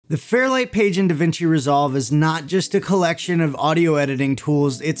The Fairlight page in Davinci Resolve is not just a collection of audio editing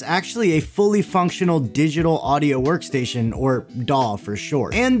tools, it's actually a fully functional digital audio workstation, or DAW for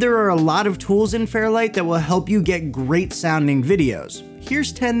short. And there are a lot of tools in Fairlight that will help you get great sounding videos.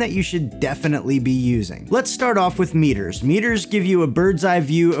 Here's 10 that you should definitely be using. Let's start off with meters. Meters give you a bird's eye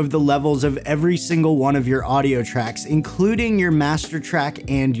view of the levels of every single one of your audio tracks, including your master track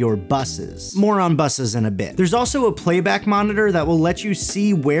and your buses. More on buses in a bit. There's also a playback monitor that will let you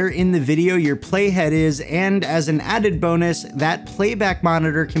see where in the video your playhead is, and as an added bonus, that playback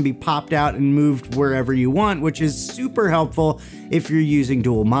monitor can be popped out and moved wherever you want, which is super helpful if you're using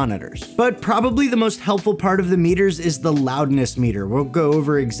dual monitors. But probably the most helpful part of the meters is the loudness meter. We'll go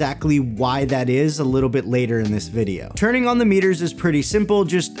over exactly why that is a little bit later in this video. Turning on the meters is pretty simple.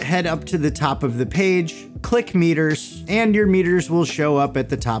 Just head up to the top of the page, click meters, and your meters will show up at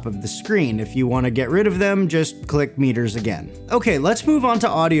the top of the screen. If you want to get rid of them, just click meters again. Okay, let's move on to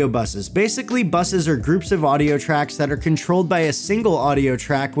audio buses. Basically, buses are groups of audio tracks that are controlled by a single audio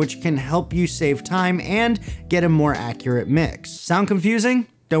track, which can help you save time and get a more accurate mix. Sound confusing?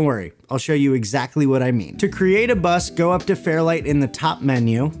 Don't worry, I'll show you exactly what I mean. To create a bus, go up to Fairlight in the top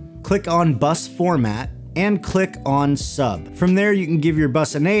menu, click on Bus Format, and click on Sub. From there, you can give your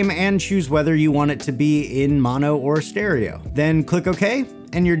bus a name and choose whether you want it to be in mono or stereo. Then click OK,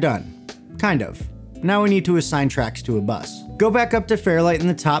 and you're done. Kind of. Now we need to assign tracks to a bus. Go back up to Fairlight in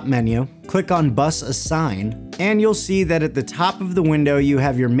the top menu, click on Bus Assign, and you'll see that at the top of the window you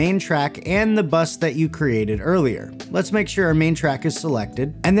have your main track and the bus that you created earlier. Let's make sure our main track is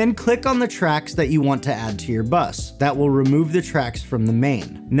selected, and then click on the tracks that you want to add to your bus. That will remove the tracks from the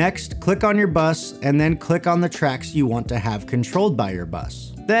main. Next, click on your bus, and then click on the tracks you want to have controlled by your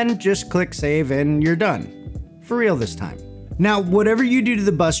bus. Then just click Save and you're done. For real this time. Now, whatever you do to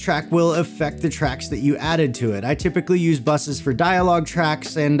the bus track will affect the tracks that you added to it. I typically use buses for dialogue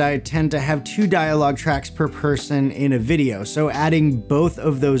tracks, and I tend to have 2 dialogue tracks per person in a video. So adding both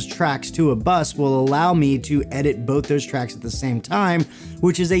of those tracks to a bus will allow me to edit both those tracks at the same time,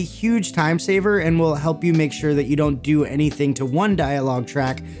 which is a huge time saver and will help you make sure that you don't do anything to one dialogue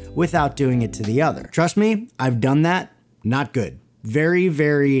track without doing it to the other. Trust me, I've done that. Not good. Very,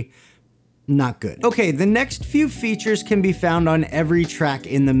 very not good. Okay, the next few features can be found on every track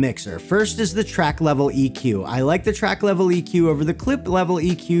in the mixer. First is the track level EQ. I like the track level EQ over the clip level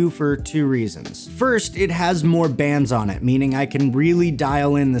EQ for 2 reasons. First, it has more bands on it, meaning I can really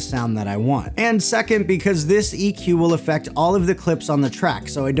dial in the sound that I want. And second, because this EQ will affect all of the clips on the track,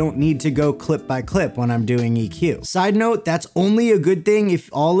 so I don't need to go clip by clip when I'm doing EQ. Side note, that's only a good thing if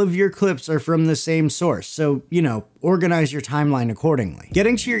all of your clips are from the same source, so, you know, organize your timeline accordingly.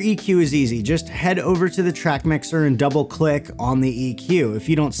 Getting to your EQ is easy. Just head over to the track mixer and double click on the EQ. If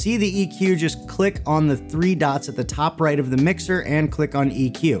you don't see the EQ, just click on the 3 dots at the top right of the mixer and click on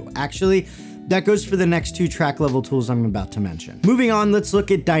EQ. Actually, that goes for the next 2 track level tools I'm about to mention. Moving on, let's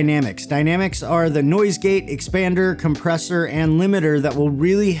look at dynamics. Dynamics are the noise gate, expander, compressor, and limiter that will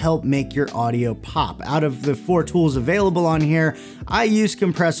really help make your audio pop. Out of the 4 tools available on here, I use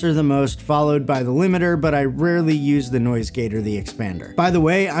compressor the most, followed by the limiter, but I rarely use the noise gate or the expander. By the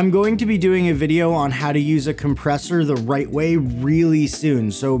way, I'm going to be doing a video on how to use a compressor the right way really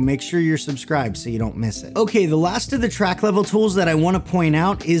soon, so make sure you're subscribed so you don't miss it. Okay, the last of the track level tools that I want to point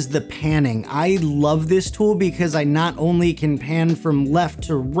out is the panning. I love this tool because I not only can pan from left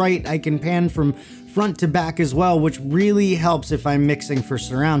to right, I can pan from front to back as well, which really helps if I'm mixing for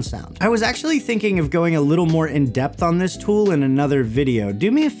surround sound. I was actually thinking of going a little more in depth on this tool in another video. Do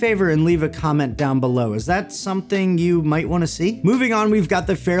me a favor and leave a comment down below. Is that something you might want to see? Moving on, we've got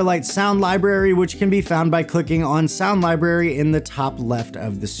the Fairlight Sound Library, which can be found by clicking on Sound Library in the top left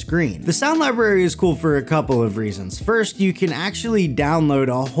of the screen. The Sound Library is cool for a couple of reasons. First, you can actually download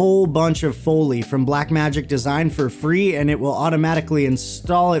a whole bunch of Foley from Blackmagic Design for free, and it will automatically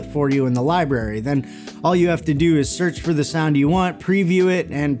install it for you in the library. Then all you have to do is search for the sound you want, preview it,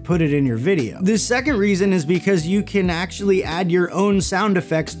 and put it in your video. The second reason is because you can actually add your own sound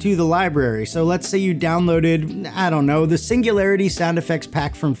effects to the library. So let's say you downloaded, I don't know, the Singularity sound effects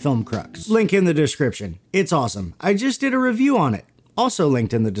pack from Filmcrux. Link in the description. It's awesome. I just did a review on it. Also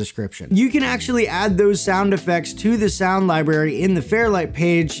linked in the description. You can actually add those sound effects to the sound library in the Fairlight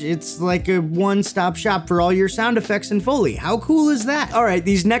page. It's like a one-stop shop for all your sound effects and Foley. How cool is that? All right,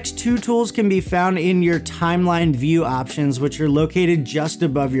 these next 2 tools can be found in your timeline view options, which are located just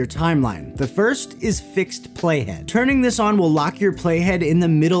above your timeline. The first is fixed playhead. Turning this on will lock your playhead in the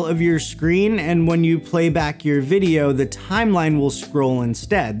middle of your screen, and when you play back your video, the timeline will scroll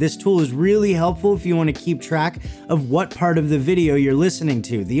instead. This tool is really helpful if you want to keep track of what part of the video you're listening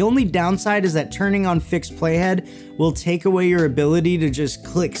to. The only downside is that turning on fixed playhead will take away your ability to just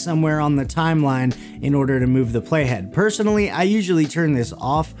click somewhere on the timeline in order to move the playhead. Personally, I usually turn this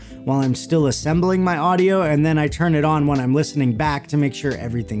off while I'm still assembling my audio, and then I turn it on when I'm listening back to make sure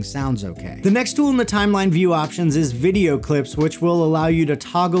everything sounds okay. The next tool in the timeline view options is video clips, which will allow you to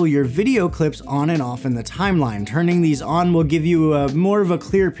toggle your video clips on and off in the timeline. Turning these on will give you more of a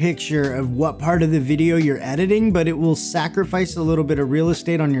clear picture of what part of the video you're editing, but it will sacrifice a little bit of real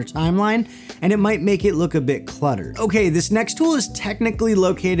estate on your timeline, and it might make it look a bit cluttered. Okay, this next tool is technically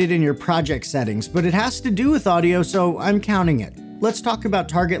located in your project settings, but it has to do with audio, so I'm counting it. Let's talk about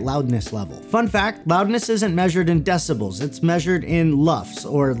target loudness level. Fun fact, loudness isn't measured in decibels, it's measured in LUFS,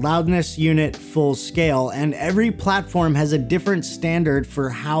 or loudness unit full scale, and every platform has a different standard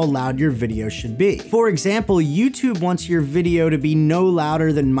for how loud your video should be. For example, YouTube wants your video to be no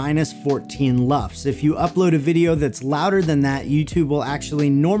louder than -14 LUFS. If you upload a video that's louder than that, YouTube will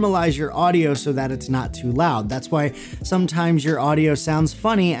actually normalize your audio so that it's not too loud. That's why sometimes your audio sounds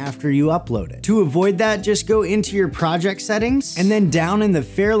funny after you upload it. To avoid that, just go into your project settings, and then down in the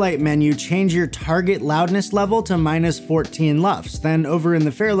Fairlight menu, change your target loudness level to -14 LUFS. Then over in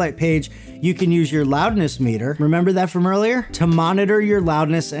the Fairlight page, you can use your loudness meter, remember that from earlier, to monitor your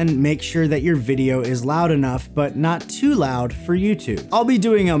loudness and make sure that your video is loud enough, but not too loud for YouTube. I'll be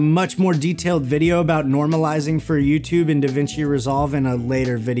doing a much more detailed video about normalizing for YouTube in Davinci Resolve in a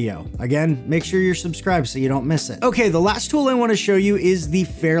later video. Again, make sure you're subscribed so you don't miss it. Okay, the last tool I want to show you is the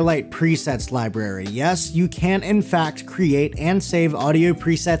Fairlight presets library. Yes, you can in fact create and save audio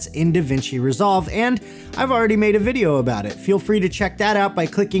presets in Davinci Resolve, and I've already made a video about it. Feel free to check that out by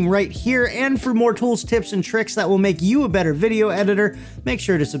clicking right here. And for more tools, tips, and tricks that will make you a better video editor, make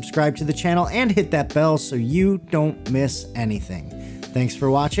sure to subscribe to the channel and hit that bell so you don't miss anything. Thanks for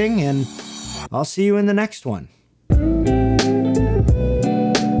watching, and I'll see you in the next one.